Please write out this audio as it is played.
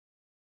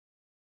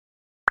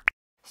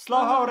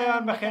سلاو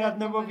هاوڕێیان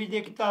بەخێرهاتنە بۆ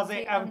ڤیدیۆکی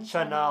تازەی ئەم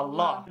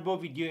چەناڵە. بۆ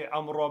ڤیدیۆی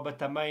ئەمڕۆ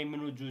بەتەمای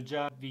من و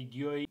جوجە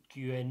ڤیدیۆی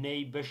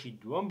کیوێنەی بەشی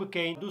دووەم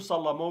بکەین. 2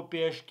 ساڵ لەمەو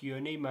پێش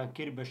کیوێنەیمان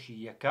کرد بەشی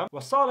یەکەم و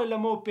ساڵی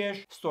لەمەو پێش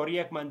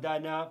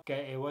ستۆریەکماندانا کە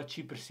ئێوە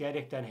چی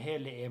پرسیارێکتان هەیە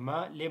لە ئێمە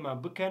لێمان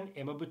بکەن،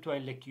 ئێمە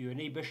بتوانین لە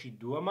کیوێنەی بەشی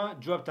دووەمە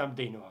جوابتان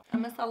بدەینەوە.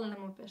 ئەمە ساڵی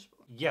لەمەو پێش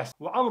بوو. یەس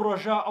و ئەم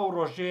ڕۆژە ئەو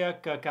ڕۆژەیە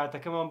کە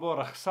کاتەکەمان بۆ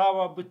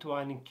ڕەخساوە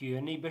بتوانین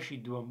کیوێنەی بەشی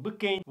دووەم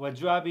بکەین و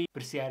جوابی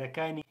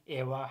پرسیارەکانی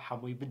ئێوە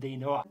هەمووی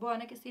بدەینەوە. بۆ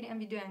ئەوانەکە سەیری ئەم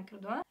ڤیدیۆیان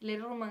کردووە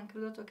لێرە ڕوومان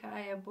کردوەوە کە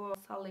ئایا بۆ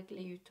ساڵێک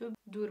لە یوتیوب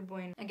دوور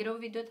بووین. ئەگەر ئەو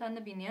ڤیدیۆتان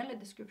نەبینیان لە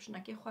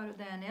دیسکریپشنەکەی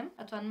خوارەدایانێم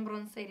ئەتوانن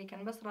بڕۆن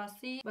سەیریکەن. بەس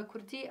ڕاستی بە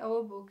کورتی ئەوە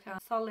بوو کە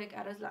ساڵێک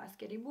ئارەز لە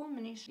ئەسکەری بوو،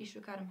 منیش ئیش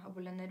و کارم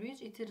هەبوو لە نەرویج،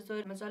 ئیتر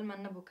زۆر مەجالمان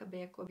نەبوو کە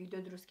بەیەکەوە ڤیدیۆ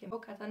دروستکەین. بۆ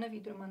کاتانە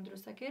ڤیدیۆمان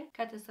دروستە کرد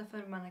کاتە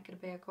سەفەرمانە کرد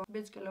بەیەکەوە،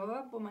 بێجگەلەوە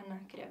بۆمان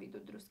ناکرا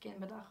ڤیدیۆ دروستکەین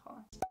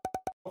بەداخەوە.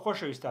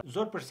 خۆشەویستان،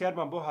 زۆر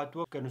پرسیارمان بۆ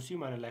هاتووە کە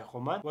نووسیمانە لای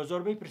خۆمان و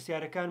زۆربەی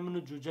پرسیارەکان من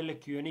و جوجە لە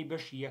کیوێنەی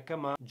بەشی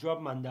یەکەمە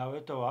جوابمان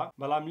داوێتەوە،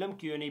 بەڵام لەم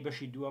کیوێنەی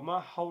بەشی دووەمە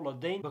هەوڵە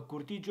دەین بە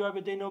کورتی جواب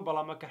بدەینەوە.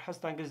 بەڵامەکە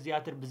حەستان گە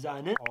زیاتر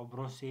بزانن ئەو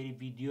بڕۆن سێری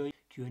ڤیدیۆی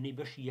کیوێنەی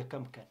بەشی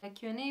یەکەم بکەن. لە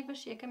کیوێنەی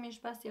بەشی یەکەمیش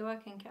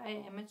باسیەوەکەن کە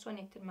ئایا ئێمە چۆن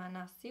یەکترمان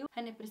ناسی و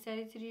هەنێ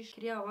پرسیاری تریش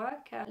کراوە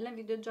کە لەم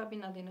ڤیدیۆ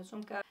جوابی نادەینە،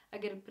 چونکە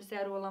ئەگەر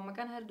پرسیار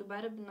وەڵامەکان هەر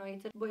دووبارە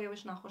بنەوەیتر بۆ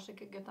ئێوەش ناخۆشە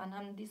کە گوێتان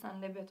هەم دیسان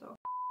لێبێتەوە.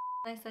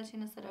 ئێستا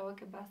چینە سەرەوە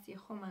کە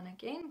باسی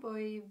خۆمانەکەین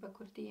بۆی بە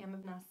کورتی ئێمە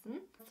بناسن.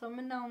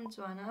 من ناوم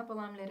جوانە،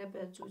 بەڵام لێرە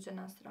بە جوجە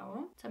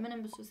ناسراوم.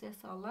 تەمەنم 23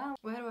 ساڵە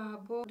و هەروەها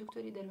بۆ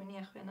دکتۆری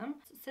دەرونیە خوێنم.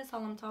 3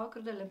 ساڵم تاوا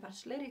کردە لە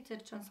بەچلەری، تر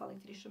چەند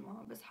ساڵی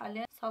تریشمەوە، بەس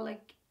حالیان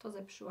ساڵێک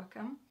تۆزە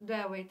پشووەکەم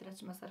دوایەوەی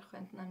درەچمە سەر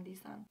خوێندنم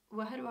دیسان و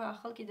هەروەها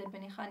خەڵکی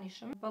دەربەنی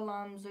خانیشم،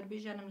 بەڵام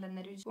زۆربەی ژیانم لە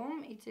نەرویج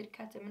بووم. ئیتر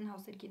کاتێ من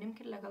هاوسەرگیریم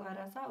کرد لەگەڵ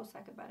ئارازا و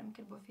ساکەبارم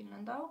کرد بۆ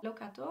فینلەندا و لەو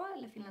کاتەوە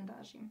لە فینلەندا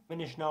ئەژیم.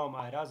 منیش ناوم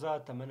ئارازە،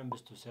 تەمەنم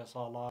 23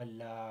 ساڵە،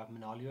 لە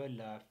مناڵیۆ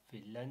لە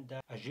فینلەندا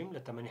ئەژیم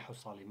لە تەمەنی 7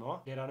 ساڵیمەوە.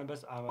 لێرانە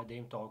بەس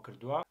ئامادەیم تەواو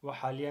کردووە و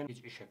حالیان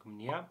هیچ ئیشێکم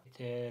نییە.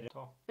 تر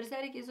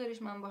پرسیارێکی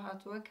زۆریشمان بۆ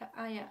هاتووە کە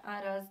ئایا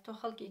ئاراز تۆ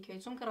خەڵکی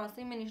کوێی؟ چونکە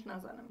ڕاستی منیش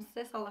نازانم.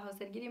 3 ساڵ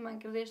هاوسەرگیریمان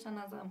کردە هێشتا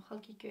نازانم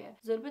خەڵکی کوێیە.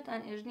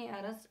 زۆربەتان ئێژنی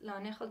ئارەز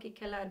لەوانەیە خەڵکی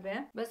کەلار بێ،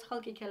 بەس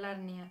خەڵکی کەلار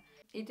نییە.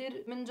 ئیتر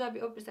من جوابی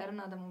ئەو پرسیارە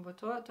نادەمەوە بۆ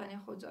تۆ، توانێ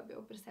خۆ جوابی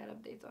ئەو پرسیارە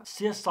بدەیتەوە.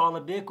 3 ساڵە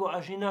بێک و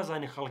ئەژی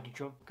نازانی خەڵکی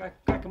چۆن.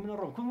 کاکە من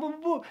ڕۆم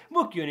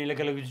بۆ کیوێنەی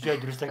لەگەڵ جواب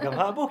دروستەکەم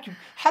ها بۆ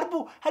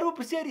هەر بۆ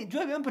پرسیاری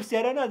جوابی ئەم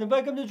پرسیارە نادەم،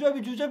 باکەم لە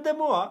جوابی جوجە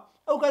بدەمەوە.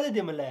 ئەو کاتە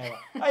دێمە لایەوە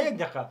یەک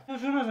دەقا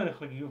نازانێت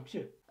خەڵکی کوێم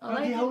کچێ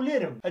ئەدی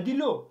هەولێرم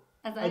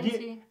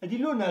ئەدی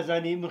لۆ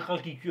نازانی من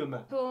خەڵکی کوێمە.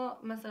 تۆ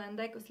مەسەلەن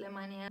دایک و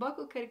سلێمانیە،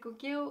 باوکو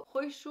کەرکووکێ و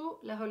خۆیش و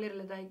لە هەولێر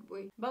لە دایک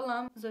بووی،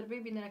 بەڵام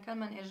زۆربەی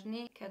بینەرەکانمان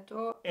ئێژنی کە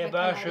تۆ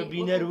باشە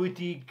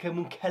بینەروتی کە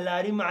من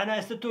کەلاری معنە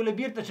ئێستا تۆ لە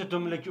بیر دەچێت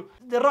تۆم لە کوێ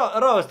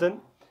ڕاوەستن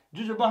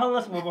جوجە بە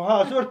هەڵەسمە بەها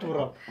زۆر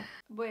تووڕە.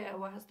 بۆیە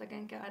ئەوە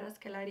هەستەکەن کە ئاراز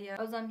کەلاریە.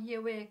 ئەوزام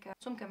هیەوەیە کە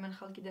چونکە من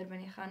خەڵکی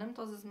دەربەنی خانم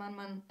تۆزە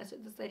زمانمان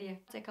ئەچێتە سەریە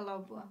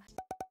تێکەڵاو بووە.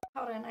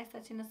 هاوڕێیان ئایستا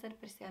چینە سەر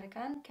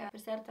پرسیارەکان کە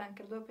پرسیارتان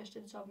کردەوە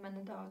پێشتر جوابمان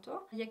نەداوەتەوە.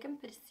 یەکەم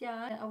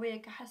پرسیار ئەوەیە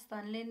کە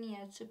حەستان لێ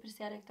نییە چ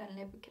پرسیارێکتان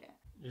لێ بکرێ.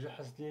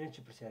 حەست لێ چ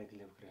پرسیارێک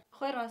لێ بکرێ؟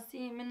 خۆی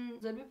ڕاستی من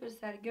زۆربەی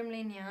پرسیار گوێم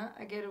لێ نییە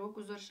ئەگەر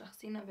وەکو زۆر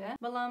شەخسی نەبێ،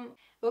 بەڵام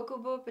وەکو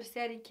بۆ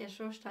پرسیاری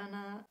کێشە و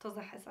شتانە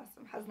تۆزە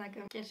حەساسم، حەز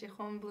ناکەم کێشی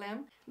خۆم بڵێم.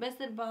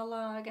 بەسەر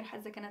باڵا ئەگەر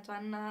حەزەکە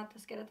نەتواننا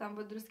تەسکەرەتان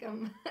بۆ دروستکەم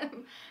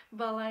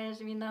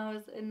باڵایەژمی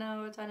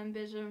ناوەتوانم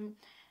بێژم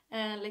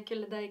لەکە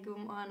لە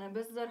دایکم ئەوانە،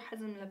 بەس زۆر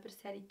حەزم لە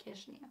پرسیاری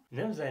کێش نییە.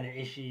 نەمزانێ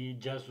ئیشی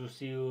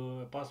جاسوسی و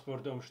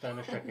پاسپۆرت و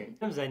شتانە شەکەی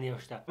نەمزانی ئەو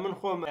شتا. من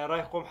خۆم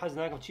ڕای خۆم حەز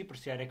ناکەم چی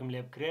پرسیارێکم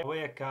لێ بکرێ،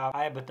 ئەوەیە کە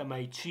ئایا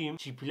بەتەمای چیم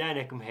چی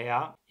پلانێکم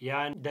هەیە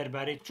یان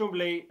دەربارەی چۆن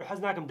بڵێ حەز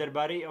ناکەم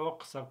دەربارەی ئەوە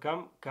قسە بکەم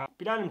کە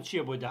پلانم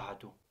چییە بۆ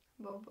داهاتوو.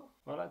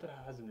 وەڵاتە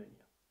حەزم لێ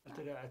نییە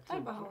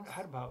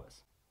هەر باوەس.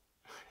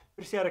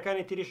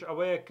 پرسیارەکانی تریش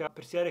ئەوەیە کە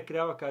پرسیارێک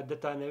کراوە کە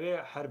دەتانەوێ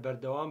هەر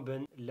بەردەوام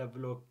بن لە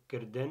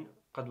ڤلۆگکردن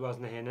قەت واز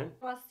نەهێنن.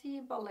 ڕاستی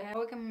بەڵێ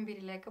ئەوەکە من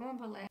بیری لەکەمە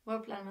بەڵێ وە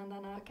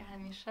پلانماندانەوە کە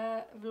هەمیشە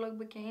ڤلۆگ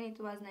بکەینی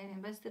تو واز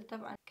نهێنین، بەستر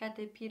تەبعا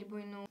کاتێ پیر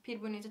بووین و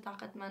پیربوونی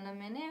تااقەتمان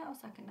نەمێنێ ئەو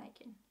ساکە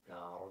ناکەین.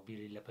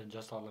 بیری لە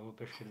 50 ساڵ لەمە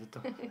پێش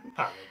کردێتەوە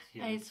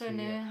ئەی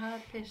چۆنێ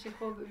هات پێشی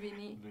خۆ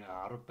ببینی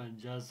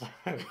 50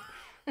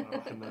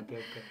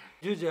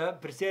 جوجە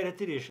پرسیارە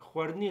تریش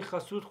خواردنی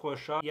خەسوود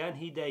خۆشە یان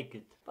هی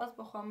دایکت؟ باس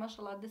بەخوا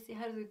ماشەڵڵا دەستی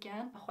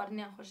هەردووکیان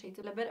خواردنیان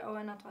خۆشەیتر، لەبەر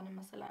ئەوە ناتوانم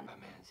مەسەلەن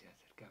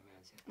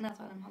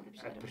ناتوانم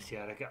هەڵبژێرم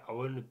پرسیارەکە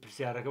ئەوە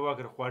پرسیارەکە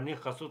واکرد خواردنی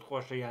خەسوود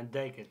خۆشە یان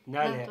دایکت؟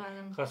 نالێ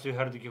خەسووی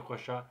هەردووکی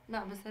خۆشە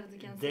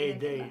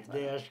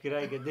دەی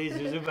ئاشکرایکە دەی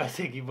زوو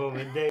باسێکی بۆ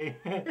من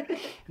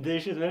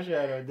دەیشت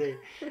مەشارەوە دەی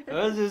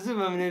ئەوە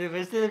زوو منێ لە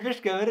بەستێ لە پێش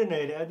کەمەرە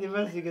نایرێ ئەدی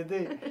باسێکە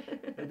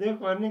دەی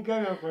خواردنی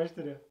کامیان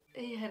خۆشترە؟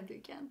 ئەی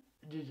هەردووکیان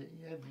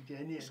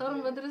شەڕم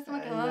بە دروست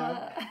مەکەوە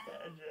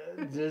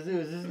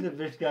زوو لە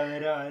پێش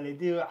کامێراوانێ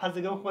دی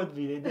حەزەکەم خۆت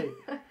بینێ دەی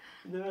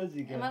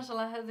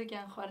ماشەڵڵا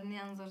هەردووکیان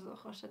خواردنیان زۆر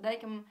خۆشە.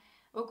 دایکم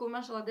وەکو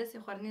ماشەڵڵا دەستی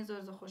خواردنی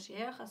زۆر خۆشی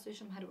هەیە،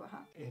 خەسوویشم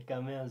هەروەها.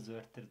 کامیان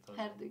زۆرتر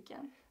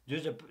هەردووکیان.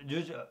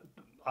 جوجە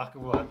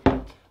ئاکبووە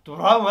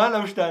تووڕاوە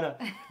لەم شتانە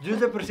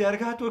جوزە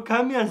پرسیارەکە هاتووە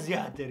کامیان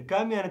زیاتر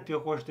کامیانت پێ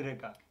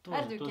خۆشترەکە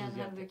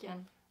هەردووکیان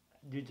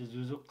دیتە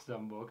زوو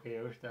قسەم بۆ کە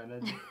ئێوە شتانە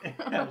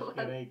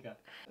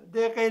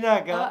دقی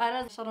ناکە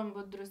ئاراز شەڕم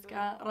بۆ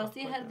دروستکە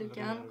ڕاستی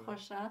هەردووکیان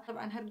خۆشە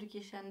طبعاً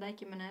هەردووکیشیان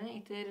دایکی منانە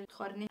ئیتر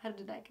خواردنی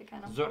هەردوو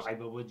دایکەکانە زۆر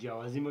عیبە بۆ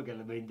جیاوازی مەگە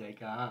لە بین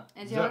دایکە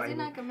جیاوازی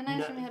ناکە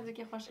مناشم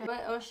هەردووکی خۆشە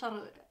ئەوە شەڕ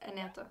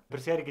ئەنێتە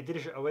پرسیارێکی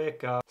ترش ئەوەیە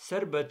کە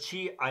سەر بە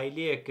چی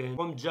عیلەیەکن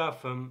خۆم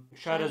جافم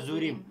شارە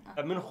زوریم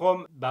من خۆم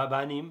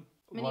بابانیم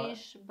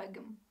منیش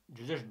بەگم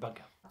جوزەش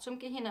بەگە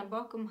چونکە هێنا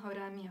باوکم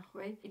هەورامیە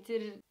خۆی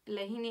ئیتر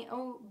لە هینی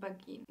ئەو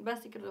بەگین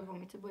باسی کردو بۆ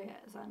میتە بۆیە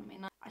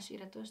زانمێنا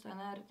عشیرە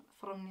تۆشتانار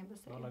فڕم نیە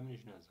بەسەر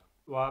منیش نازانم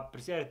و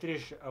پرسیارە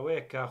ترش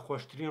ئەوەیە کە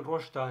خۆشترین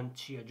ڕۆژتان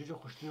چییە جوجە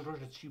خۆشترین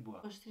ڕۆژە چی بووە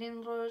خۆشترین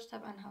ڕۆژ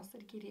تەبان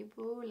هاوسەرگیری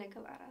بوو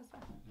لەگەڵ ئارازە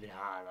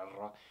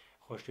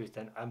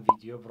خۆشویستان ئەم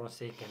ڤیددیۆ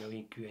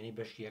بڕۆسەیەکەنەوەی کوێنی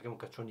بەش یەکەم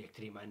کە چۆن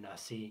یەکتریمان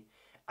ناسی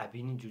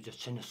ئەبینین جوجە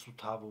چەنە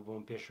سوتا بوو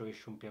بۆم پێشەوەی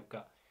شوم پێ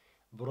بکە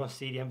بڕۆ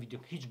سەیری ئەم ڤیددیۆ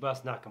هیچ باس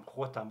ناکەم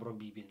خۆتان بڕۆ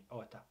بیبین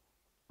ئەوەتە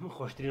من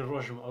خۆشترین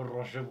ڕۆژم ئەو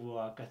ڕۆژە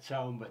بووە کە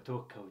چاوم بە تۆ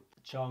کەوت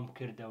چاوم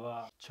کردەوە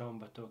چاوم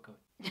بە تۆ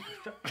کەوت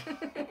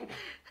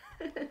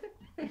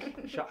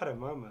شعرە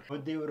مامە بۆ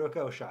دەیورۆکە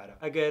ئەو شعرە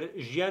ئەگەر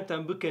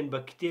ژیانتان بکەن بە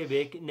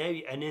کتێبێک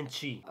ناوی ئەنێن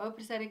چی ئەو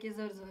پرسیارێکی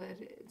زۆر زۆر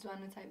جوان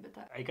و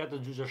تایبەتە ئەیکاتە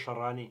جوجە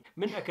شەڕانی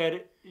من ئەگەر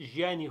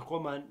ژیانی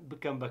خۆمان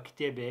بکەم بە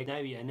کتێبێک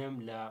ناوی ئەنەم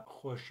لە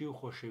خۆشی و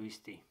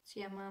خۆشەویستی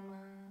چیە مامە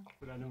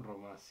فرانم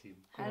ڕۆماسی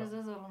هەر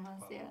زۆر زۆر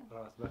ڕۆمانسیە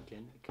ڕاست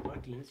بکەن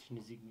کەماکلێنش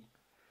نزیک نیە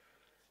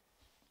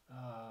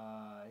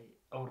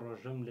ئەو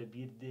ڕۆژەم لە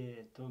بیر دێ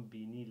تۆم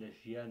بینی لە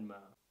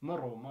ژیانمە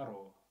مەڕۆ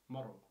مەڕۆ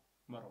مەڕۆ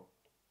مەڕۆ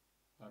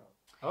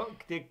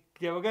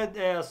کتێبەکەت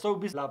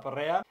 120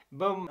 لاپەڕەیە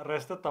بەم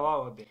ڕێستە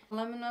تەواوە بێ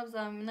وەڵام من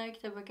نابزانم منای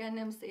کتێبەکان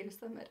نێم سەیر و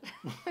سەمەر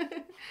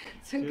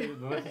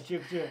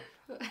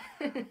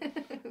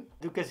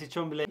دوو کەسی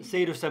چۆن بڵێ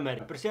سەیر و سەمەر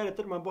پرسیارە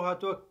ترمان بۆ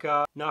هاتووە کە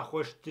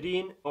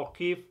ناخۆشترین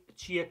ئۆقیف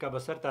چییە کە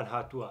بەسەرتان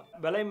هاتووە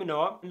بەلای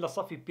منەوە لە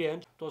سەفی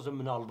 5 تۆزە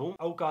مناڵ بووم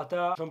ئەو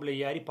کاتە چۆن بڵێ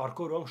یاری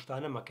پارکۆر ئەوم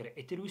شتانە مەکرێت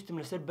ئیتر ویستم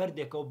لەسەر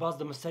بەردێکەوە باز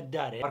دەمە سەر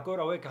دارێ پارکۆر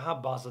ئەوەیە کە ها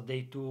بازە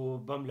دەیت و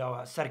بەم لە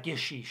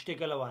سەرکێشی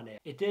شتێکە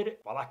لەوانەیە ئیتر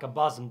وەڵاکە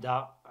بازمدا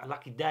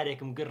علاقی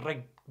دارێکم گر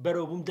ڕێک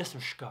بەرەوە بووم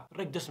دەسم شکا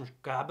ڕێک دەسم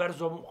شکا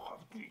بەرزۆم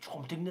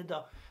خۆمتێک نەدا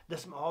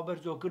دەسم ئەوە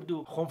بەرزۆ کرد و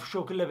خۆم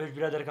فشۆ کرد لە بەش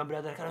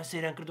برادەکان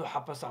سەیران کرد و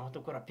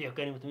حەپەسامەتم کوڕە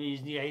پێکەنی وتم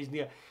هیچ نییە هیچ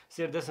نییە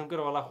سێر دەسم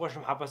کرد وەڵا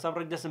خۆشم حەپەسام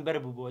ڕێک دەسم بەر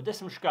بوو بووە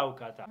دەسم شکا و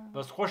کاتە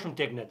بەس خۆشم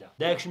تێک نەدا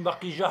دایەکشم بە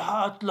قیژە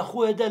هات لە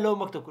خۆیدا لەو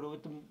مەکتە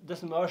کوڕوتم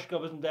دەسم ئەوە شکا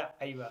بەسم دا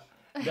عیبە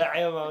دا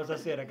عیبە مامۆستا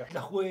سێرەکە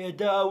لە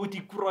خۆیدا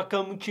وتی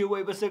کوڕەکەم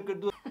کێوەی بەسەر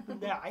کردو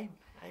دا عیب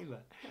عیبە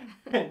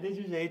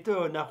دەجوزای تۆ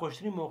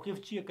ناخۆشترین موقیف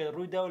چییە کە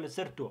ڕووی داوە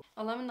لەسەر تۆ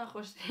وەڵام من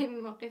ناخۆشترین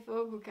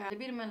موقیفەوە بوو کە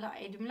لەبیر من لە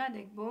عید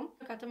میلادێک بووم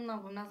کاتە مناڵ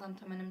بووم نازانم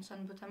تەمەنم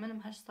چەند بوو تەمەنم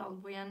 8 ساڵ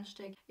بوو یان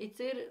شتێک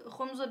ئیتر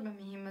خۆم زۆر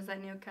بەمهیم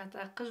مەزانیەوە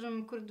کاتە قژم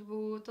کورد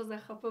بوو تۆزە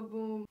خەپە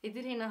بووم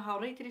ئیتر هێنا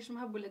هاوڕێی تریشم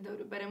هەبوو لە دەور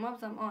بەرەما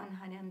بزانم ئەو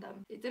ئەنهانیاندام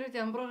ئیتر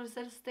وتیان بڕۆ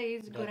لەسەر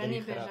ستەیج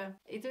گۆرانی بێژە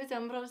ئیتر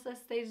وتیان بڕۆ لەسەر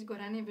ستەیج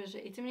گۆرانی بێژە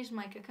ئیتر منیش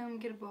مایکەکەم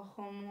کرد بۆ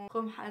خۆم و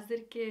خۆم حازر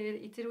کرد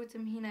ئیتر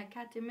وتم هینا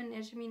کاتێ من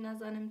ئێژمی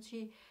نازانم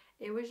چی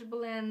ئێوەش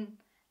بڵێن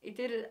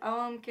ئیتر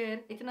ئەوام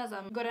کرد ئیتر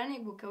نازانم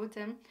گۆرانێک بوو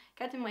کەوتم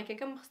کاتی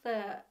مایکەکەم خستە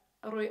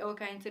ڕۆی ئەو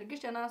کاینتر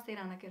گشتە ناو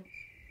سەیرانە کرد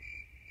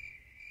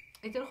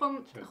ئیتر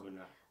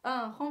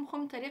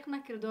خۆم تەریق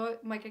نەکردەوە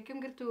مایکەکەم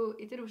گرت و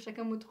ئیتر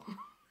وشەکەم وتخۆم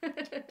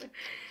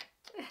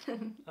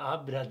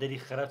برادەری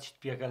خراپ چیت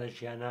پێکە لە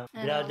ژیانە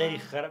برادەری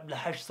خراپ لە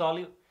 8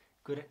 ساڵی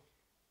گورە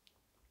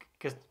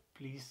کەس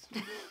پلیز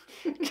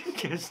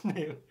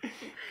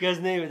کەس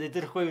نەیوە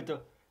دەیتر خۆی تۆ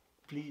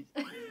پلیز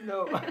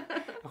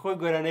خۆی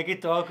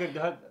گۆرانەکەی تەواو کرد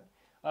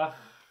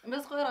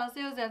بەس خۆی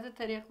ڕاستی و زیاتر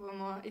تەریق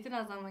بوومەوە ئیتر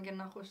نازانم ئەگەر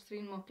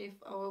ناخۆشترین موقیف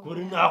ئەوە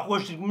گۆرە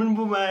ناخۆش من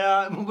بوومایە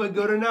بە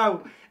گەورە ناو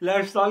لە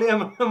 8 ساڵی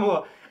ئەمەوە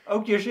ئەو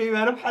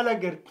کێشەیوانم حەلە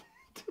گرت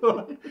تۆ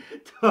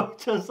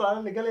چەند ساڵ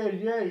لەگەڵ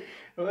ژیایی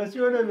ئەوە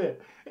چۆنە بێ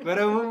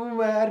بەرە من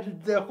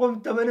بوومایە خۆم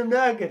تەمەنم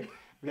ناکرد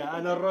لە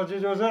ئەنە ڕۆژێ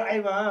زۆر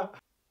عیبە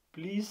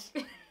پلیز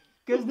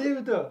کەس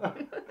نەیوتۆ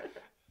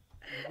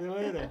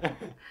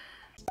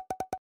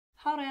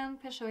هاوڕێیان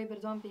پێشەوەی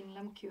بەردەوام بین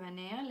لەم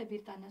کیوانەیە لە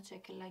بیرتان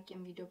نەچێکە لایکم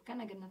ڤیدیۆ بکەن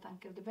ئەگەر نەتان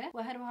کردبێ و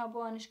هەروەها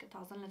بۆوانش کە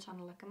تازن لە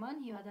چانەڵەکەمان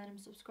هیوادارم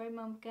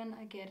سوبسکرایبمان بکەن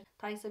ئەگەر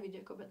تایسە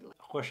ڤیدیۆکە بدڵێ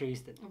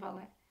خۆشەویستت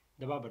بەڵێ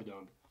دەبا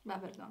بەردەوام بین با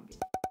بەردەوام بین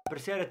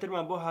پرسیارە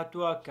ترمان بۆ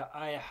هاتووە کە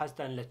ئایا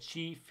حەزتان لە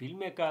چی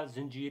فیلمێکە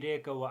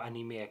زنجیرەیەکە و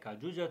ئەنیمەیەکە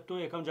جوجە تۆ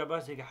یەکەم جا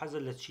باسێکە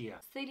حەزت لە چییە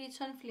سەیری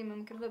چەند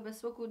فیلمم کردە بەس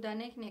وەکو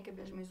دانەیەک نییە کە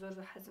بێژمی زۆر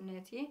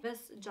حەزمێتی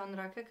بەس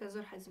جانراکە کە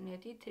زۆر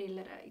حەزمێتی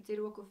تریلەرە ئیتر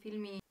وەکو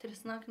فیلمی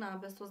ترسناک نا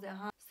بەس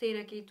تۆزێها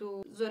سەیرەکەیت و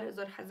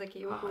زۆر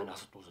حەزەکەی وەکو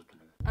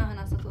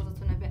ناسە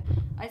تۆزەتونە بێ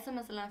ئایسە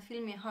مەسەلان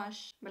فیلمی هاش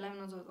بەلای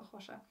منە زۆر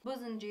خۆشە بۆ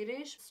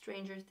زنجیرەش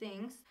Stranger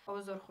Things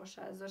ئەوە زۆر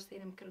خۆشە زۆر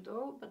سەیرم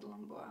کردەوە و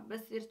بەدڵم بووە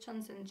بەس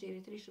چەند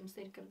زنجیری تریشم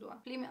سەیر کردووە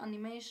فیلمی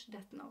ئەنیمەیش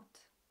Death Note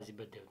زی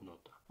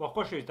بەدەوتنەوە وە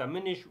خۆشەویستە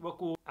منیش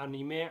وەکو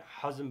ئەنیمێ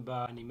حەزم بە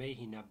ئەنیمەی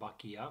هینە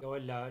باکیە ئەوە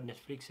لە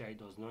نەتفلیکسای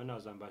دۆزنەوە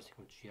نازان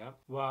باسیکم چییە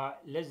و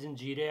لە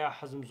زنجیرەیە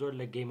حەزم زۆر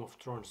لە گەیم ئۆف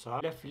ترۆنسا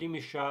لە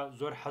فیلمیشە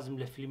زۆر حەزم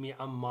لە فیلمی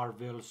ئەم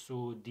مارڤێلس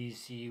و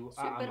دیسی و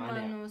سوپەرمان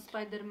و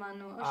سپایدەرمان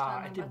و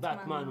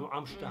باتمان و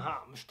ئەم شتەها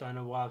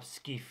شتانە وا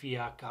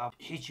سکیفیە کە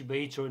هیچی بە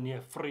هیچ نییە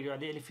فڕی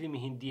لە فیلمی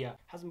هندیە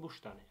حەزم بۆ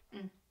شتانێ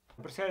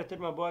پرسیارە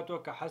ترمان بۆاتەوە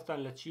کە حەستان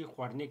لە چی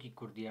خواردنێکی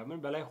کوردیە من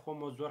بەلای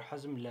خۆمەوە زۆر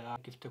حەزم لە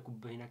کفتە و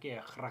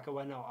بهینەکەی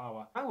خڕەکەەوە ناو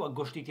ئاوە ئەوە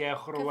گۆشتی تایە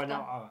خڕەوە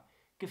ناو ئاوە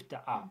کفتە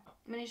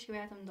منیش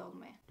هیوایەتم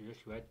دڵمەیە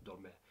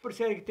دڵمێ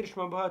پرسیارێکی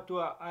ترشمان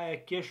بهاتووە ئایا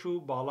کێش و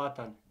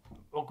باڵاتان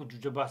وەکو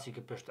جوجە باسی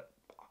کە پێشتە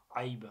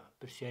عیبە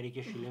پرسیاری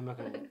کێشی لێ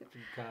مەکەن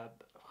کە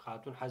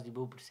خاتون حەزی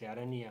بەو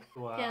پرسیارە نییە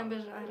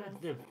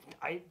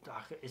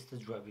ئێستا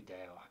جوابی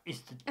دایەوە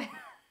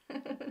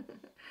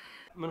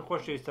من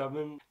خۆشەویستە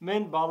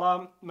من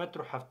باڵام مەتر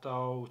و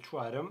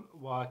 74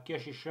 و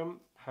کێشیشم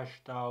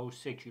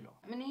 83 کیلۆ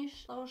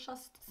منیش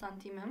 60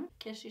 سانتیمم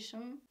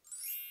کێشیشم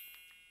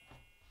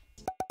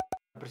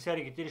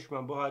پرسیارێکی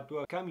تریشمان بۆ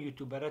هاتووە کام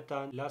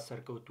یوتوبەرەتان لا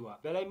سەرکەوتووە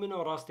بەلای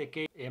منەوە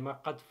ڕاستەکەی ئێمە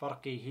قەت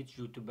فەرقی هیچ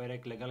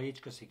یوتوبەرێک لەگەڵ هیچ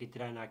کەسێکی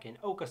ترا ناکەین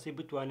ئەو کەسی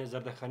بتوانێت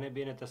زەردەخەنە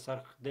بێنێتە سەر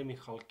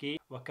خدەمی خەڵکی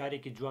و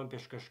کارێکی جوان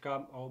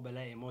پێشکەشکام ئەو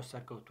بەلای ئێمە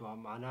سەرکەوتووە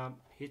معنا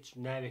هیچ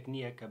ناوێک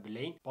نییە کە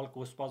بلین بەڵکو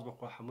و سپاس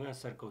بەخوا هەمویان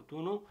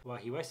سەرکەوتون و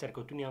هیوای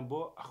سەرکەوتونیان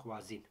بۆ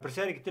ئەخوازین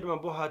پرسیارێکی ترمان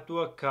بۆ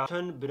هاتووە کە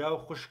چەند برا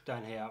و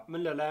خوشکتان هەیە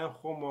من لەلایەن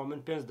خۆمەوە من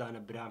 5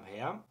 دانە برام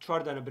هەیە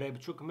 4 دانە برای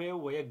بچووکم هەیە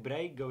و 1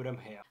 برای گەورەم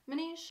هەیە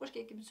منیش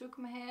خوشکێکی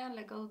بچووکم هەیە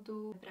لەگەڵ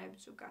 2 برای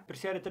بچووکان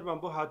پرسیارە ترمان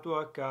بۆ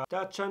هاتووە کە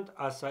تا چەند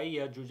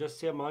ئاساییە جوجە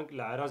 3 مانگ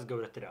لە عراز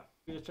گەورەترە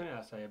چەند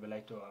ئاساییە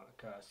بەلای تۆ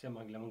کە 3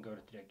 مانگ لە من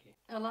گەورەترێکی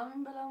ئەڵام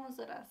بەڵام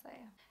زۆر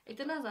ئاساییە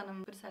ئیتر نازانم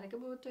پرسیارەکە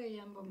بۆ تۆ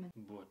یان بۆ من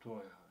بۆ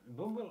تۆە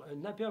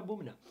ناپیان بۆ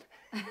منە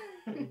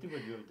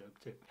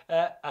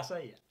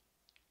ئاساییە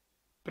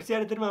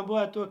پرسیارە ترمان بۆ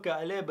هاتووە کە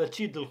ئەلێ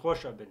بەچی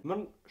دڵخۆشە بن من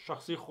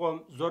شخصی خۆم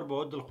زۆر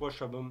بەوە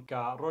دڵخۆشە بم کە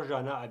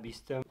ڕۆژانە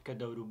ئابیستم کە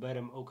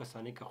دەوروبەرم ئەو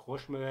کەسانی کە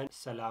خۆشمەوێن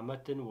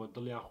سەلامەتن و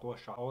دڵیان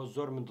خۆشە ئەوە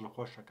زۆر من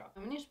دڵخۆشەکە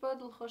منیش بۆ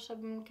دڵخۆشە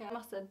بم کە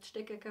مەقسەد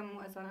شتێکەکەم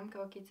و ئەزانم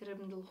کەوەکی ترە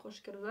من دڵخۆش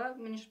کردووە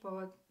منیش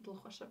بەوە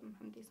دڵخۆشە بم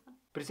هەمدیسان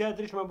پرسیارە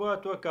تریشمان بۆ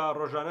هاتووە کە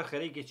ڕۆژانە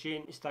خەریکی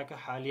چین ئێستاکە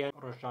حالیان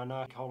ڕۆژانە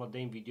هەوڵە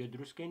دەین ڤیدیۆ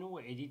دروستکەین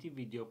و ئێدیتی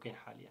ڤیدیۆ بکەین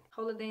حالیان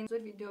هەوڵە دەین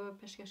زۆر ڤیدیۆ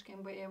پێشکەشکەین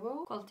بۆ ئێوە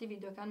و کۆڵتی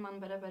ڤیدیۆکانمان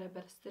بەرەبەرە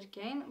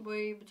بەرزترکەین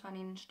بۆی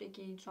بتوانین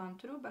شتێکی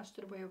جوانتر و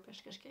باشتر بۆ ئێوە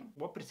پێشکەشکەین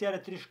بۆ پرسیارە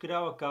تریش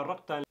کراوە کە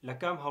ڕقتان لە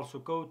کام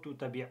هەڵسوکەوت و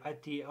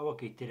تەبیعەتی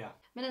ئەوەکەی ترە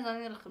من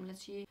نەزانێ ڕقم لە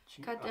چی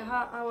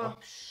کاتێها ئەوە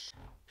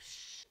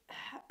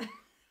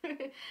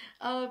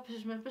ئەوە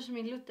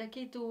پشمی لوت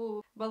دەکەیت و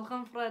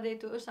بەڵخەم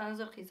فڕادێت و ئەوشتان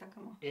زۆر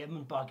قیزەکەمەوە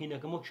من پاکی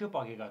نەکەمەوە کێ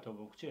پاکێکاتەوە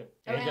بۆ کچێ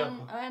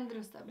ئەویان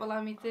دروستە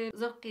بەڵامی تر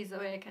زۆر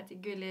قیزەوەیە کاتی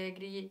گوێ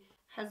لەیەگری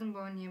حەزم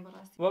بەوە نییە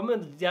بەڕاستی و من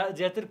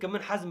زیاتر کە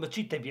من حەزم بە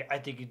چی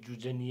تەبیعەتێکی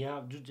جوجە نییە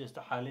جوجە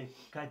ئێستا حالێ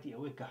کاتی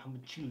ئەوەی کە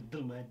هەموو چی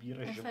دڵمە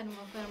بیڕێژم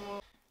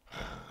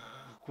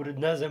کورد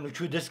نازەم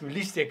چوو دەستم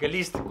لیستێکە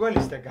لیست کۆ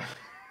لیستەکە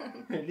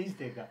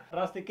لیستێکە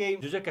ڕاستەکەی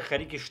جوجە کە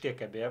خەریکی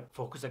شتێکە بێ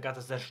فۆکوسە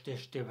کاتە سەر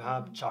شتێ بها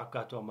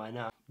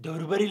چاکاتۆمانە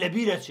دەوروبەری لە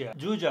بیرە چیە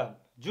جوجە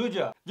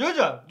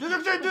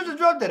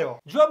جواب دەرەوە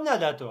جواب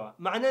ناداتەوە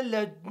معنە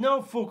لە ناو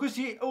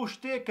فۆکوسی ئەو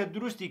شتێک کە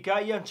دروستی کا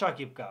یان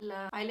چاکی بکە لە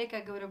ئایلێکە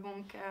گەورە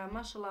بووم کە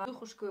ماشەڵڵا دوو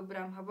خوشک و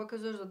برام هەبووە کە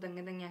زۆر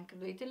دەنگەدەنگیان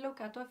کردو ئیتر لەو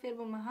کاتۆ فێر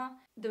بوومەها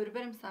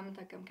دەوروبەرم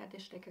سامتەکەم کاتێ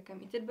شتێکەکەم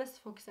ئیتر بەس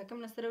فۆکسەکەم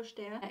لەسەر ئەو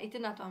شتەیە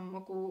ئیتر ناتوانم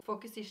وەکو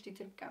فۆکسی شتی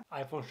تر بکەم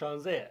ئایفۆن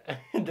 16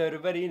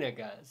 دەوروبەری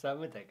نەکە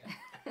سامتەکە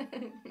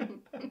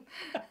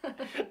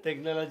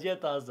تەکنۆلۆژیە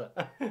تازە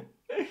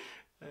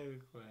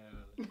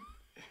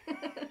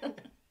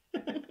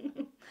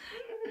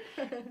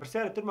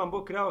پرسیارە ترمان بۆ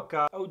کراوە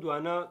کە ئەو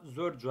دوانە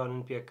زۆر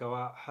جوانن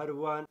پێکەوە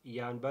هەروان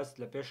یان بەس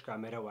لە پێش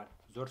کامێرەوان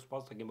زۆر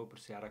سپاس دەکەین بۆ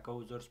پرسیارەکە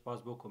و زۆر سپاس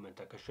بۆ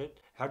کۆمنتەکەشت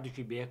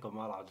هەردووکی بەیەکەوە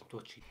ماڵعادن تۆ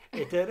چی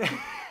ئێتر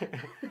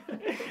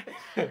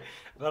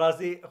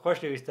بەڕاستی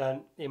خۆشەویستان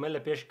ئێمە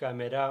لە پێش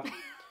کامێرا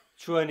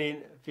چۆنین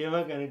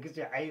پێمەکەن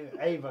کچی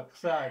عیبە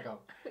قساکەم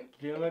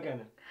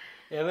پێمەکەنە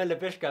ئێمە لە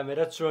پێش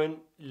کامێرە چۆن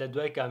لە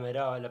دوای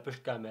کامێراوە لە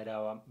پشت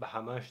کامێراوە بە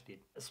هەمان شتین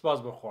سپاس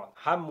بخوا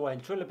هەمووان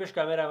چۆن لە پێش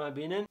کامێرامان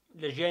بینن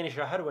لە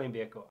ژیانیشە هەروەین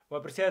بێکەوە و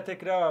پرسیارە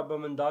تێکراوە بە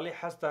منداڵی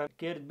حەستان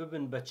کرد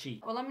ببن بە چی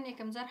وەڵام من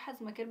یەکەم جار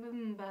حەزمە کرد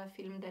ببن بە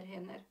فیلم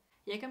دەرهێنەر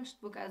یەکەم شت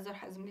بوو کە زۆر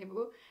حەزم لێ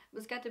بوو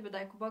بەس کاتێ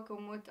بەدایک و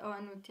باوکەم وت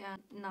ئەوان وتیان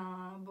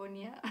بۆ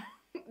نییە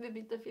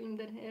ببیتە فیلم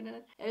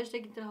دەرهێنەر ئەوە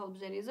شتێکی تر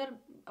هەڵبژێری زۆر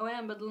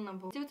ئەویان بەدڵ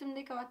نەبوو وتم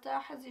دێکەواتە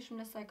حەزیشم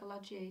لە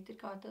سایکۆلۆجیە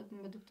ترکەواتە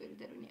بە دکتۆری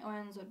دەرونی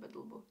ئەویان زۆر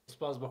بەدڵ بوو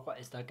سپاس بخوا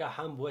ئێستاکە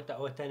هەم بووەتە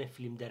ئەوە تانە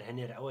فیلم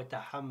دەرهێنەر ئەوە تا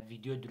هەم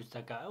ڤیدیۆ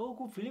دروستەکە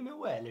ئەوەکو فیلمە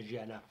وایە لە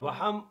ژیانە و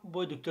هەم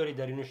بۆ دکتۆری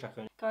دەرونی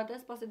شەخێن کەواتە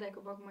سپاسی دایک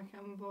و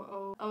باوکمەکەم بۆ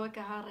ئەوە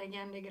کە ها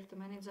ڕێگەیان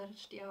لێگرتمانی جار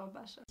شتیەوە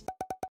باشە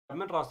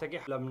من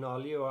ڕاستەکەی لە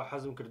مناڵیەوە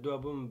حەزم کردووە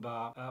بووم بە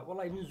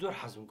وەڵی من زۆر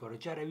حەزم کۆرە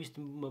جارە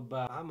ویستم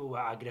بە هەموو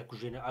ئاگرە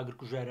کوژێنە ئاگر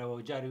کوژارەوە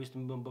جارە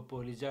ویستم بم بە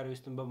پۆلیس جارە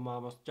ویستم بە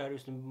مامۆست جارە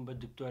ویستم بم بە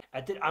دکتۆر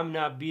ئەتر ئەم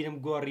نابیرم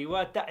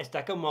گۆڕیوە تا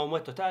ئێستاکە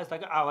ماومەتەوە تا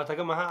ئێستاکە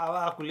ئاواتەکە مەها ئاوا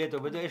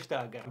ئاکولێتەوە بەدە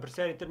ئێشتاگەر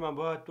پرسیاری ترمان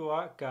بۆ هاتووە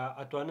کە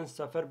ئەتوانن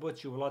سەفەر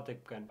بۆچی وڵاتێک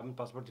بکەن من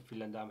پاسپۆرتی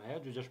فینلەندام هەیە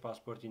جوجەش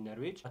پاسپۆرتی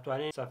نەرویج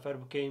ئەتوانین سەفەر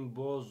بکەین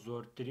بۆ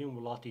زۆرترین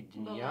وڵاتی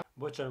دنیا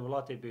بۆ چەند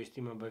وڵاتی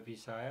پێویستیمان بە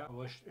ڤیسایە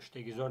ئەوە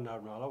شتێکی زۆر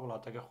نارماڵە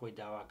وڵاتەکە خۆی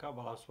داواکە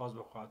بەڵام سوپاس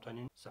بەخوا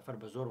ئەتوانین سەفەر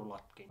بە زۆر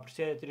وڵات بکەین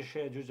پرسیاری تریش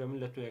هەیە جوجە من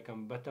لە تۆ یەکەم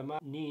بەتەما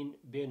نین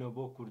بێنەوە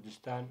بۆ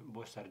کوردستان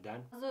بۆ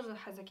سەردان زۆر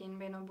حەزەکەین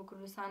بێنەوە بۆ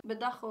کوردستان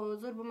بەداخەوە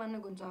زۆر بۆمان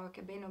نەگونجاوە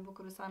کە بێنەوە بۆ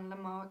کوردستان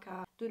لەماوە کە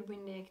دوور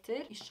بووین لە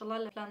یەکتر ئیشەڵا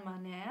لە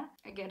پلانمانەیە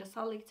ئەگەر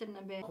ساڵێک تر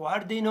نەبێت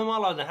هەر دێنەوە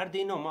ماڵاودا هەر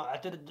دێنەوە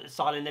ئەتر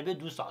ساڵێ نەبێت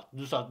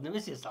دو ساڵ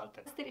نەبێت سێ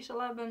ساڵتر ئەستر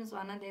ئیشەڵا بەم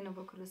زوانە دێنەوە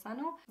بۆ کوردستان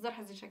و زۆر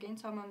حەزیشەکەین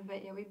چامان بە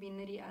ئێوەی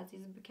بینەری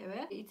ئازیز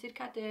بکەوێت ئیتر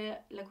کاتێ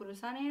لە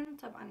کوردستانین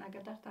طبعا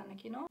ئاگادارتان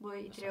نەکەینەوە بۆ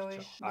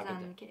ئیترەوەش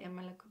بزانن کە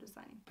ئێمە لە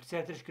کوردستانین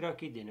پرسیار ترش کراوە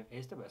کەی دێنەوە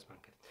ئێستا بەسمان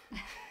کرد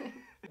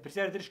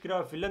پرسیار ترش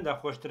کراوە فینلەندا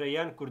خۆشترە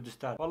یان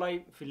کوردستان وەڵی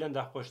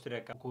فینلەندا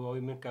خۆشترێکە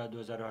کوەوەی من کە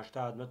 2010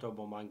 هاتمەتەوە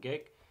بۆ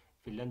مانگێک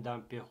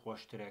فینلەندام پێ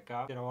خۆشترێکە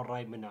ترەوە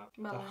ڕای منە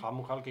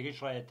هەموو خەڵکێکیش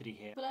ڕایەتری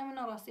هەیە بەڵای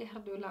منە ڕاستی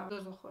هەردوو لا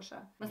زۆر خۆشە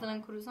مەسەڵەن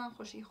کوردستان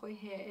خۆشی خۆی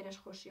هەیە ئێرەش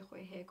خۆشی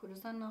خۆی هەیە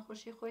کوردستان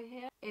ناخۆشی خۆی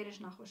هەیە ئێرەش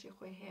ناخۆشی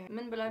خۆی هەیە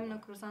من بەلای منە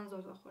کوردستان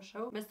زۆر خۆشە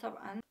و بەس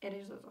طبعاً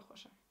ئێرەش زۆر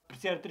خۆشە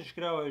پرسیار ترش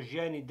کراوە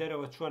ژیانی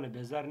دەرەوە چۆنە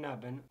بێزار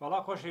نابن وەڵا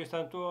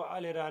خۆشەویستان تۆ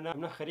ئالێرانە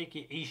ئەمنە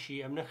خەریکی عیشی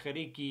ئەمنە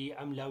خەریکی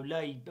ئەم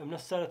لاولای ئەمنە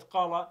سەرت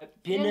قاڵە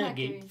پێ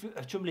ناگەی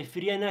چۆم لێ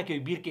فریا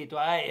ناکەوی بیرکەیت و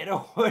ئێرە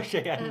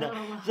خۆشە یاننا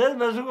زەر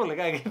مەزغوڵە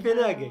کاگە پێ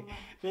ناگەی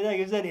پێ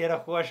ناگەی زەر ئێرە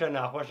خۆشە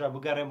ناخۆشە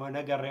بگەڕێمەوە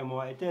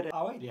نەگەڕێمەوە ئیتر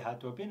ئەوەی لێ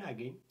هاتووە پێ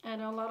ناگەین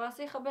وەڵا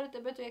ڕاستی خەبەرت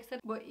دەبێت و یەکسەر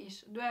بۆ ئیش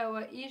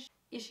دوایەوە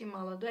ئیشی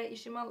ماڵە دوای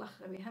ئیشی ماڵ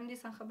ئەخەوی هەم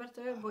دیسان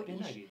خەبەرتەوێت بۆ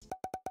ئیش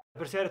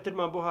پرسیارە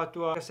ترمان بۆ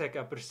هاتووە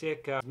کەسێکە پرسێ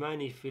کە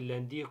زمانی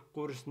فینلەندی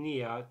قورس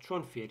نییە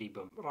چۆن فێری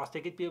بم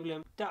ڕاستەکەت پێ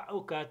بڵێم تا ئەو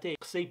کاتەی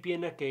قسەی پێ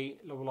نەکەی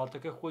لە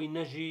وڵاتەکە خۆی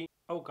نەژی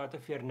ئەو کاتە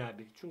فێر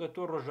نابێت چونکە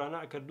تۆ ڕۆژانە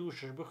ئەکرد و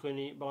شش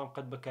بخوێنی بەڵام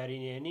قەت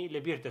بەکارینێنی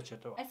لەبیر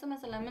دەچێتەوە ئەستا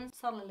مەسەلا من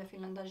ساڵە لە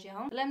فینلەندا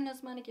ژیاوم لای من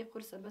زمانێکی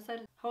قورسە بەسەر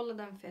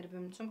هەوڵدەدەم فێر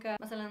بم چونکە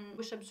مەسەلەن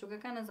وشە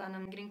بچووکەکە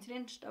نەزانم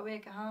گرنگترین شت ئەوەیە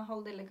کە ها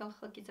هەوڵدە لەگەڵ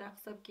خەڵکی ترا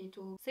قسە بکەیت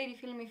و سەیری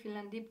فیلمی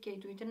فینلەندی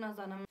بکەیت و ئیتر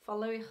نازانم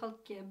فەڵەوی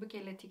خەڵکی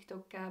بکەیت لە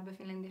تیکتۆککە بە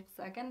فینلەندی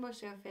قساکەن بۆ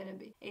شێوە فێرە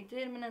بێت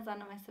ئیتر من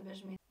نەزانم ئێستا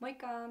بەژمێت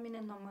مۆیکا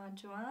مینە نۆما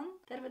جوان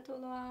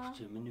تەربەتۆڵەوە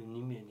منو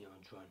نیمێنی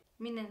ئەوان جوان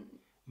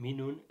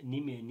مینون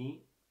نیمێنی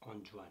ئەوان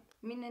جوان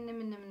مینە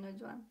منە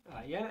جوان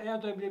یان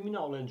دوای بڵێ مینە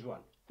ئەڵێن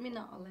جوان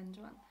مینە ئەڵێن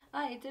جوان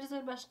ئیتر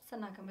زۆر باش قسە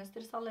ناکەم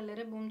بەستر ساڵە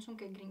لەرە بووم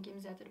چونکە گرنگیم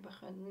زیاتر بە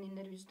خوێندنی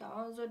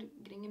نەرویجداوە زۆر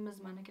گرنگی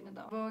زمانەکە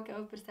نەداوە بۆکە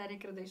ئەو پرسیاری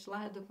کردەی شڵا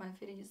هەردووکمان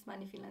فێری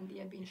زمانی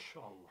فینلەندیە بین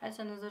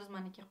هەرچەندە زۆر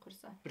زمانێکی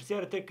قورسە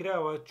پرسیارەتە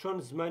کراوە چۆن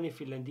زمانی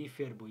فینلەندی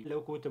فێر بووی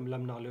لەو کەوتم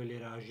لەم ناڵێ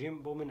لێراژیم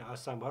بۆ من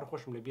ئاسان هەر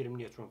خۆشم لەبیرم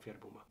نییە چۆن فێر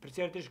بوومە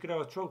پرسیارتش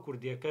کراوە چۆن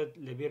کوردیەکەت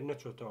لەبیر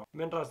نەچۆتەوە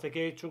من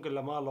ڕاستەکەی چونکە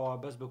لە ماڵەوە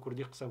بەس بە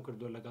کوردی قسەم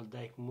کردو لەگەڵ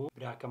دایکم و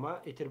براکەمە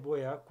ئیتر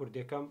بۆیە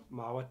کوردەکەم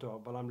ماوەتەوە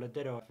بەڵام لە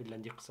دەرەوە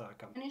فینلەندی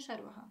قساکەم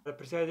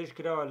پرسیارتش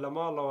کراوە لە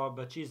ماڵەوە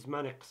بچی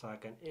زمانێک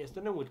قساکەن ئێستا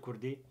نەوت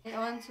کوردی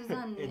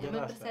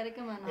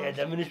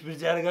منش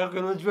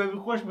پرسیارەکەکەنەوە جوابی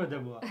خۆش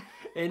بەدەمەوە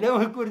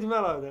ئێنەوە کوردی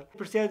ماڵاودا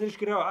پرسیارتش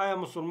کراوە ئایا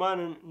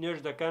موسڵمانن نوێژ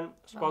دەکەن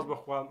سپاس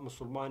بەخوا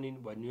موسڵمانین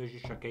و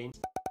نوێژی شەکەین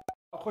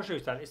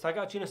خۆشەویستان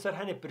ئێستاگا چینە سەر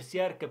هەنێ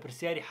پرسیار کە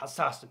پرسیاری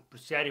حەساسن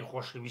پرسیاری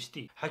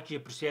خۆشەویستی حەکیە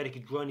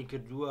پرسیارێکی جوانی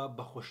کردووە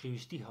بە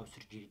خۆشەویستی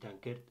هاوسەرگیریتان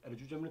کرد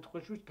ئەرجوجە منت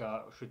خۆشویست کە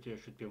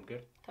شت پێم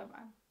کرد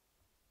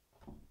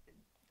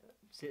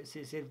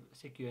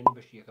سێکیوێنی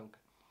بەشی یەکەم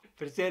کرد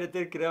پرسیارە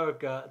تر کراوە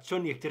کە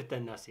چۆن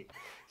یەکترتان ناسی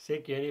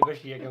سێکیوێنی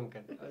بەشی یەکەم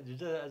کرد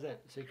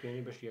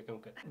سێکیوێنی بەشی یەکەم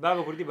کرد با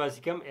بە کوردی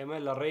باسیکەم ئێمە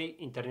لە ڕێی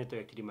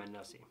ئینتەرنێتەوە یەکتریمان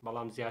ناسی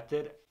بەڵام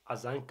زیاتر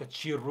ئەزان کە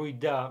چی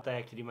ڕوویدا تا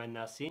یەکتریمان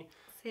ناسی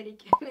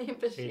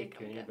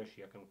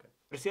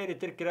پرسیاری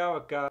تر کراوە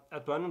کە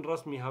ئەتوانن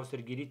ڕسمی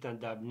هاوسەرگیریتان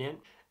دابنێن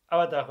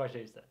ئەوە تا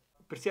خۆشەویستە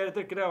پرسیارە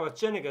تر کراوە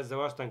چەندێکە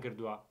زەواجتان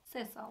کردووە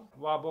 3 ساڵ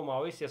وا بۆ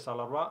ماوەی 3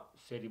 ساڵە ڕوا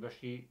سێری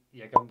بەشی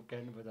یەکەم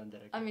بکەن بەدان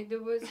دەرەکە ئەمی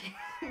دوو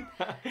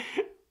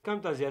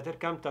کەمتان زیاتر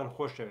کامتان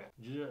خۆشەوێ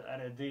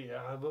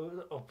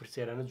ئەو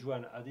پرسیارانە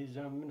جوانە ئەدەی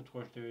زانم منت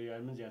خۆشتەوێ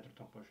یان من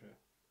زیاترتان خۆشەوێ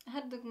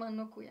هەردووکمان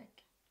وەکو یەک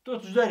تۆ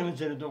توزانی من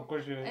چەندە تۆم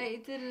خۆشەوێ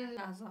ئیتر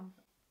نازانم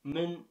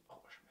من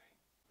خۆشەوێ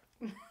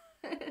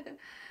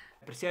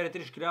پرسیارە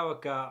ترش کراوە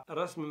کە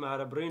ڕسمی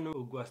مارەبڕین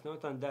و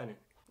گواستنەوەتان دانێن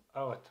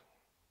ئەوەت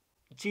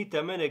چی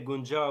تەمەنێک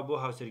گونجاوە بۆ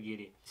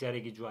هاوسەرگیری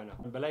سیارێکی جوانە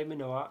بەلای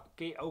منەوە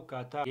کەی ئەو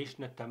کاتە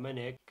گەیشتە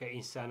تەمەنێک کە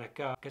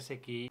ئینسانەکە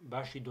کەسێکی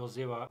باشی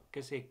دۆزێەوە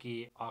کەسێکی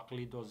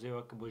عاقلی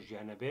دۆزێەوە کە بۆ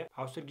ژیانە بێ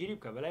هاوسەرگیری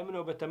بکە بەلای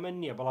منەوە بە تەمەن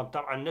نییە بەڵام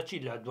تەبعاً نەچی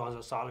لە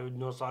 12 ساڵی و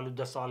 9 ساڵی و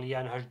 10 ساڵی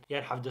یان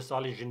 7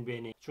 ساڵی ژن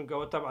بێنی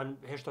چونکەەوە تەبعاً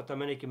هێشتا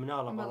تەمەنێکی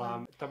مناڵە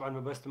بەڵام تەبعاً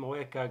مەبەستم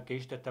ئەوەیە کە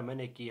گەیشتە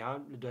تەمەنێکی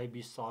هان لە دوای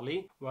 20 ساڵی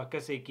و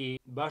کەسێکی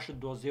باشت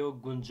دۆزێەوە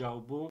گونجاو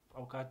بوو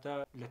ئەو کاتە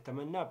لە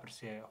تەمەن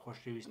ناپرسێ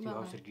خۆشەویستی و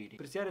هاوسەرگیری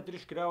پرسیارە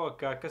ترش کراوە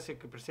کە کەسێک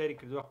پرسیاری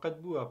کردووە قەت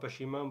بووە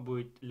پەشیمان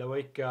بوویت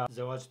لەوەی کە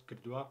زەواجت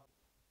کردووە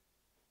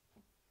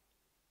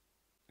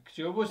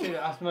کچۆ بۆ سێ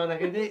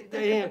ئاسمانەکە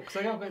دەیە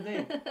قسەکەم کە دەی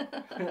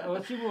ئەوە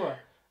چی بووە؟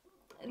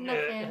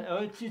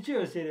 ئەوە چی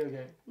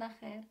سێرەکە؟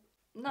 نەخێر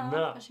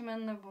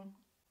پەشیمان نەبووم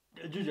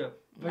جوجە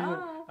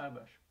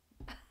باش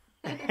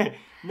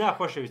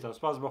ناخۆشەویستم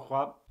سپاس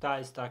بەخوا تا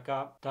ئێستاکە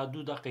تا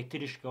 2 دقەی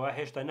تریشکەوە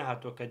هێشتا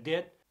نەهاتۆ کە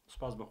دێت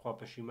سپاس بەخوا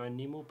پەشیمان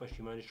نیم و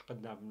پەشیمانیش قەت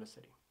نابم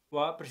لەسەری و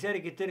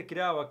پرسیارێکی تر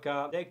کراوە کە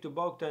دایک و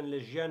باوکتان لە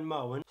ژیان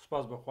ماون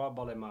سپاس بەخوا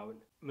بەڵێ ماون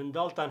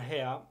منداڵتان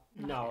هەیە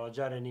ناوە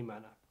جارە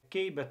نیمانە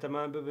کەی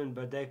بەتەمان ببن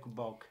بە دایک و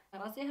باوک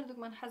ڕاستی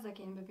هەردووکمان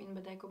حەزەکەین ببین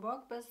بە دایک و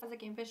باوک بەس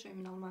حەزەکەین پێشەوەی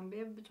مناڵمان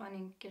بێ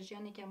بتوانین کە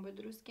ژیانێکیان بۆ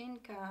دروستکەین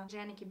کە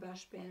ژیانێکی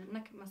باش بێن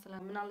نەک مەسەلا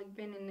مناڵێک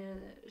بێنن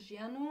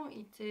ژیان و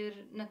ئیتر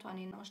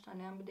نەتوانین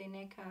ئەوشتانیان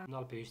بدەینێ کە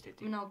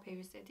مناڵ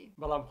پێویستێتی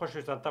بەڵام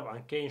خۆشویستان تەبعاً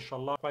کە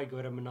ئینشەڵڵا خوای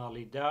گەورە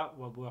مناڵیدا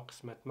و بووە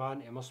قسمەتمان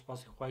ئێمە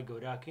سوپاسی خوای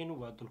گەوراکەین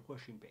و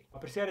دڵخۆشین بێ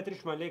پرسیارە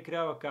تریشمان لێ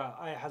کراوە کە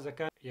ئایا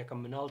حەزەکان یەکەم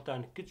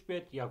مناڵتان کچ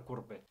بێت یا کوڕ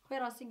بێت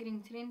خۆی ڕاستی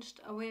گرنگترین شت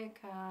ئەوەیە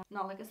کە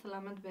مناڵەکە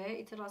سەلامەت بێ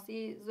ئیتر ڕاستی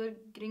زۆر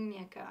گرنگ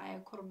نییە کە ئایا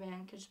کوڕ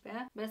بێیان کچ بێ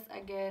بەس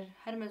ئەگەر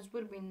هەر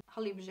مەجبور بین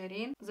هەڵی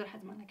بژێرین زۆر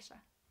حەزمانەکشە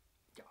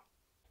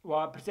و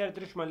پرسیارە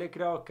تریشمان لێ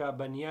کراوە کە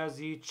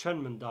بەنیازی چەند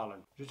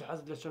منداڵن جوت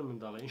حەزت لە چەند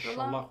منداڵە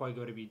ئینشەڵڵا خوای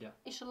گەورە بیدا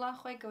ئینشەڵڵا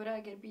خوای گەورە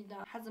ئەگەر بیدا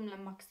حەزم لە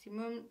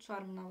ماکسیموم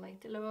 4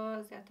 منداڵیت لەوە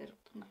زیاتر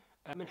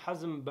من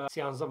حەزم بە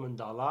 13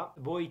 منداڵە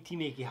بۆی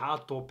تیمێکی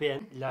هات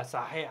تۆپێن لە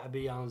ساحەی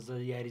ئەبێ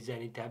 11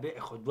 یاریزانی تابێ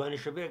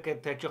خودوانیشە بێ کە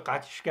تاکی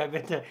قاتیشکا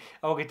بێتە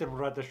ئەوگەیتر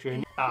بڕاتە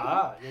شوێنی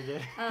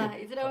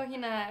ئیترەوە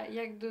هینە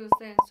 1 2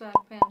 3 4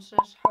 5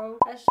 6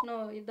 7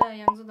 9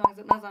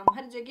 نازانم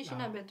هەر جێگیشی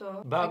نابێتەوە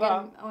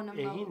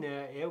هینە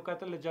ئێوە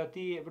کاتە لە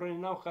جاتی بڕۆنی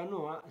ناو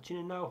خانووە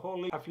ئەچینە ناو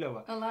هۆڵی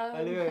ئەفلەوە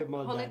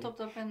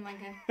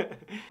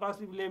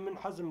ڕاستی بلێ من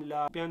حەزم لە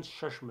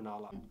 5-6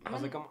 مناڵە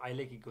حەزەکەم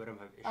عایلێکی گەورەم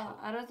هەبێ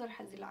ئارە زۆر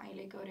حەزی لە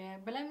عایلەی گەورەیە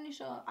بەلای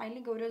منیشە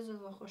عایلەی گەورە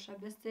زۆر خۆشە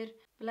بەستر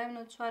بەلای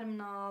منەوە 4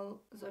 مناڵ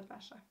زۆر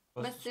باشە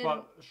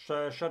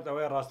شەرت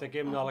ئەوەی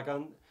ڕاستەکەی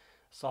مناڵەکان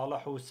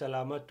ساڵح و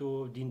سەلامەت و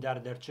دیندار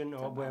دەرچن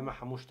ئەوە بۆ ئێمە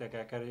هەموو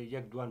شتێکە کە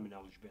یەک دوان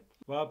مناڵش بێت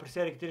و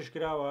پرسیارێک ترش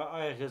کراوە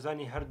ئایا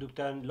خێزانی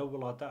هەردووکتان لەو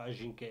وڵاتە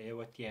ئاژین کە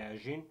ئێوە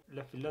تیاژین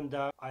لە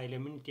فیلەندا ئایلە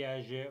من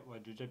تیاژێ و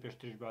جوجە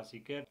پێشترش باسی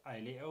کرد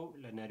ئایلەی ئەو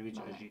لە نەرویج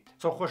ئەژیت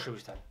چۆ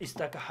خۆشەویستان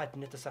ئێستاکە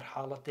هاتنێتە سەر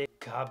حاڵەتێک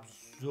کاب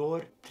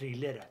زۆر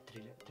تریلەرە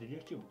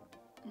تریلەر چی بوو؟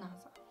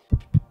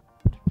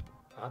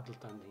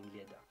 دڵتان لێن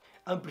لێدا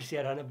ئەم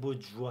پرسیارانە بۆ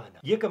جوانە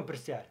یەکەم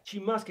پرسیار چی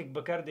ماسکێک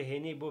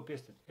بەکاردەهێنەی بۆ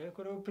پێستت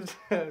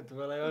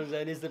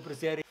زانستە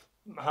پرسیاری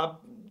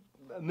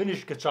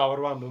منیش کە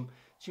چاوەڕوان بم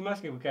چی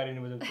ماسکێک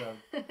بکارێنە بەدەم چاوم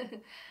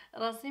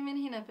ڕاستی من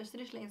هینە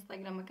پێشتریش لە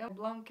ئینستاگرامەکە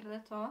بڵاو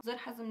کردێتەوە زۆر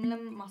حەزم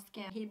لەم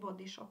ماسکە هی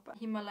بۆدی شۆپە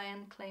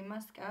هیمەلایەن کلەی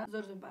ماسکە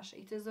زۆر باشە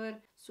ئیتر زۆر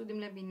سوودم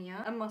لە بینیە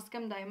ئەم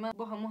ماسکەم دایمە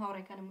بۆ هەموو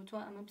هاوڕێکانم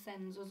وتووە ئەمە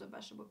بسەن زۆر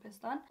باشە بۆ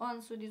پێستان ئەوان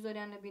سوودی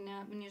زۆریان لە بینە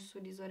منیش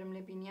سوودی زۆرم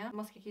لە بینیە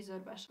ماسکێکی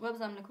زۆر باش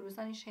وەبزانم لە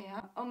کوردستانیش هەیە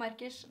ئەو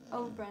مارکێش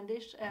ئەو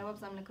برندش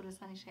وەبزانم لە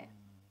کوردستانیش هەیە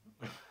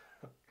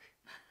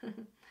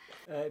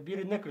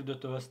بیرت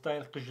نەکردێتەوە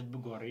ستایل قژت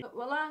بگۆڕی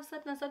وەڵا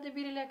سەد نەسەدە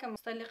بیری لەکەم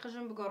ستایلی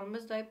قژم بگۆڕم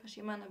بەس دوای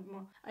پەشیمانە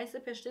بمەوە ئایسە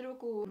پێشتر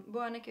وەکو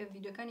بۆوانەکە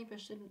ڤیدیۆکانی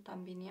پێشترتان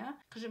بینیە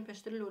قژم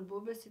پێشتر لۆل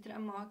بوو بەسیتر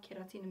ئەمەوە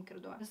کێراتینم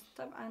کردووە بەس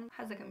تەبعاً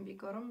حەزەکەم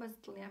بیگۆڕم بەس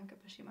دڵیام کە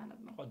پەشیمانە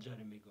بمەوە خۆت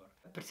جارێ بیگۆڕ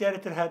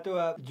پرسیارەتر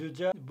هاتووە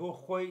جوجە بۆ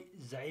خۆی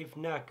زەعیف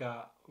ناکە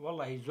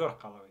وەڵی زۆر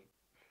قەڵەوەی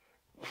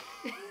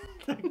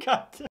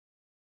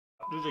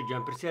جوجە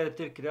گیان پرسیارە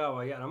تر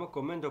کراوە یان ئەمە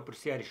کۆمنت و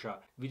پرسیاریشە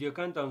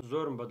ڤیدیۆکانتان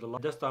زۆرم بەدڵە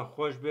دەستان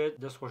خۆش بێت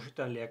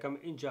دەستخۆشیتان لە یەکەم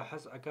اینجا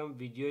حەز ئەەکەم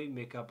ڤیدیۆی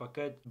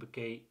میکاپەکەت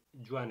بکەی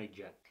جوانە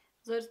گیان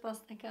زۆر سپاس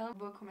دەکەم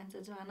بۆ کۆمنتە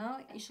جوانە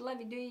ئیشڵا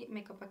ڤیدیۆی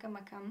میکاپەکەم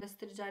ئەەکەم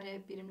بەستر جارێ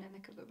بیرم لێ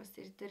نەکردو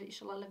بەسترتر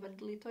ئیشڵا لە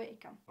بەردڵی تۆ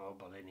ئەیکەم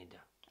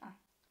بەڵێنیدا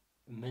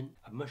من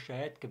ئەمە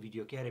شاید کە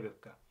ڤیدیۆکارێ بێ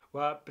بکە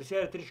و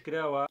پرسیارە تریش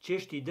کراوە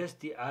چێشتی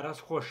دەستی ئاراز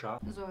خۆشە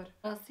زۆر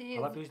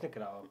پێویست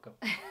نەکراوە بکەم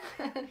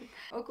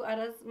وەکو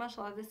ئاراز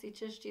ماشەڵڵا دەستی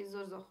چێشتی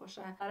زۆر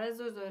خۆشە ئاراز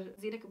زۆر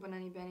زیرەکە بۆ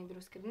نانی بیانی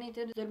دروستکردنی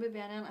تر زۆربەی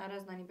بیانیان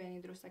ئاراز نانی بیانی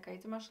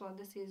دروستەکەیت ماشەڵڵا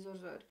دەستی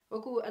زۆر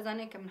وەکو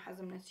ئەزانەیە کە من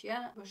حەزم نەچیە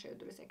بۆ شێوە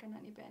دروستەکە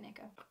نانی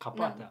بیانەکە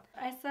قەپاتە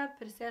ئایسا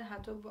پرسیار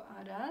هاتۆ بۆ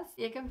ئاراز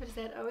یەکەم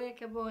پرسیار ئەوەیە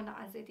کە بۆ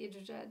نەعازێتی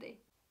جوجە دەی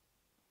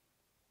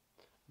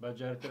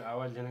باجارتر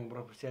ئاواز لێنەک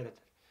بڕۆ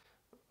پرسیارەتر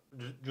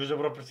جوجە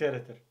بڕۆ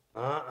پرسیارەتر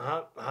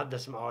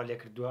دەسم ئاوا لێ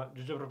کردووە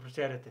جوجە بڕۆ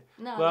پرسیارەتر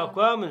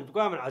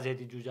من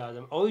عزێتی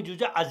جوجادم ئەوەی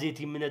جوجە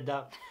عزێتی منەتدا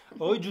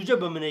ئەوەی جوجە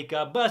بە منەیکە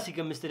باسی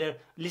کە مسترێر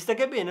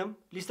لیستەکە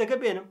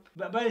بێنم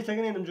با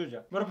لیستەکە نێنم جوجە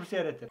بڕۆ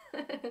پرسیارەتر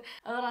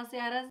ئەو ڕاستی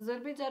ئاراز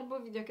زۆربەی جار بۆ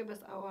ڤیدیۆکە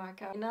بەس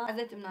ئەوواکە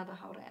عزێتم نادا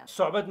هاوڕێیان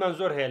سوحبەتمان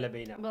زۆر هەیە لە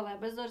بینە بەڵێ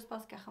بە زۆر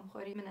سپاس کە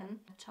خەمخۆری منن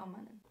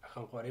چاومانن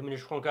خەمخۆری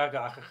منیش خۆن کاکە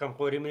ئاخە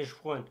خەمخۆری منیش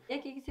بخۆن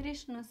یەکێکی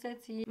تریش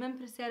نووسەتی من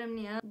پرسیارم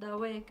نییە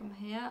داوایەکم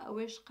هەیە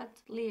ئەوەیش قەت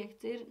لە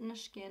یەکتر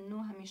نشکێن و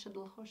هەمیشە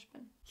دڵخۆش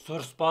بن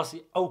زۆر سپاسی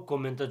ئەو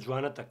کۆمنتە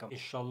جوانە دەکەم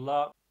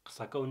ئینشەڵڵا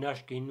قسەکە و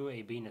ناشکەین و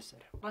ئەیبینە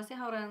سەر. ڕاستی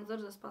هاوڕێیان زۆر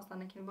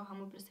سپاسانەکەین بۆ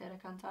هەموو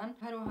پرسیارەکانتان.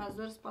 هەروەها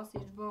زۆر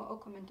سپاسیش بۆ ئەو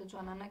کۆمنتە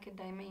جوانانە کە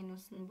دایمە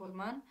نووسن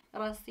بۆمان.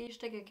 ڕاستی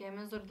شتێکێکە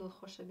ئێمە زۆر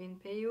دڵخۆشە بین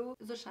پێی و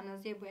زۆر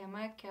شانەزیە بۆ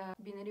ئێمە کە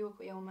بینەری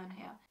وەکو ئێوەمان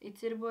هەیە.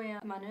 ئیتر بۆیە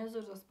ئەمانەیە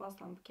زۆر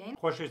سپاسان بکەین.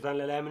 خۆشویستان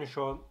لەلای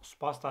منشەوە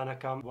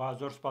سوپاستانەکەم و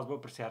زۆر سپاس بۆ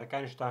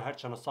پرسیارەکانیشتان هەر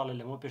چەند ساڵی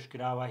لەمەوە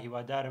پێشکراوە.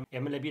 هیوادارم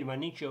ئێمە لە بیرمان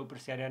نیچێ ئەو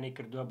پرسیارانەی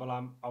کردووە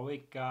بەڵام ئەوەی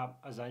کە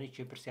ئەزانی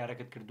چێ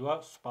پرسیارەکەت کردووە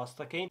سوپاس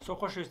دەکەین. سۆ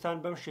خۆشویستان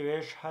بەم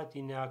شێوەیەش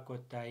هاتینە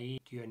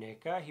کۆتایی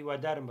کیۆنێکە.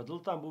 هیوادارم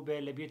بەدڵتان بوو بێ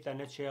لەبیرتان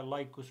نەچێ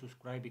لایک و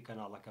سوسکرایبی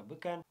کەناڵەکە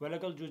بکەن و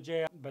لەگەڵ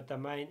جوجەیە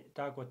بەتەماین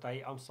تا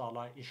کۆتایی ئەم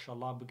ساڵە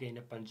ئینشەڵڵا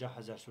بگەینە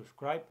 50,000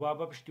 سوسکرایب و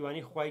بە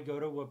پشتیوانی خوای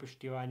گەورە و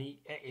پشتیوانی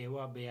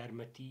ئێوە بە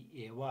یارمەتی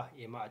ئێوە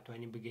ئێمە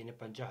ئەتوانین بگەینە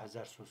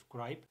 50,000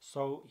 سوسکرایب.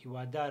 سو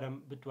هیوادارم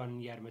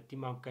بتوانن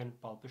یارمەتیمان بکەن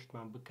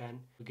پاڵپشتمان بکەن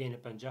بگەینە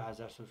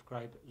 50,000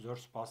 سوسکرایب. زۆر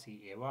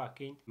سپاسی ئێوە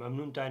ئەکەین.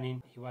 مەمنونتانین.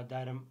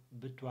 هیوادارم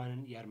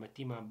بتوانن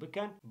یارمەتیمان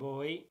بکەن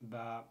بۆەوەی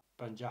بە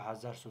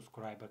 50,000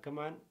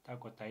 سوسکرایبەکەمان تا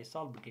کۆتایی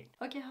ساڵ بگەین.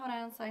 ئۆکێ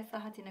هاوڕێیان سایسا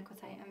هاتینە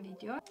کۆتایی ئەم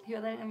ڤیدیۆ.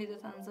 هیوادارین ئەم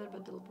ڤیدیۆتان زۆر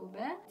بەدڵ بوو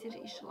بێ. تر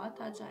ئیشڵا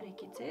تا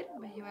جارێکی تر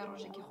بە هیوای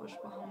ڕۆژێکی خۆش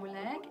بۆ هەموو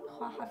لایەک.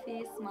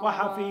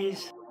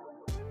 خواحافیز.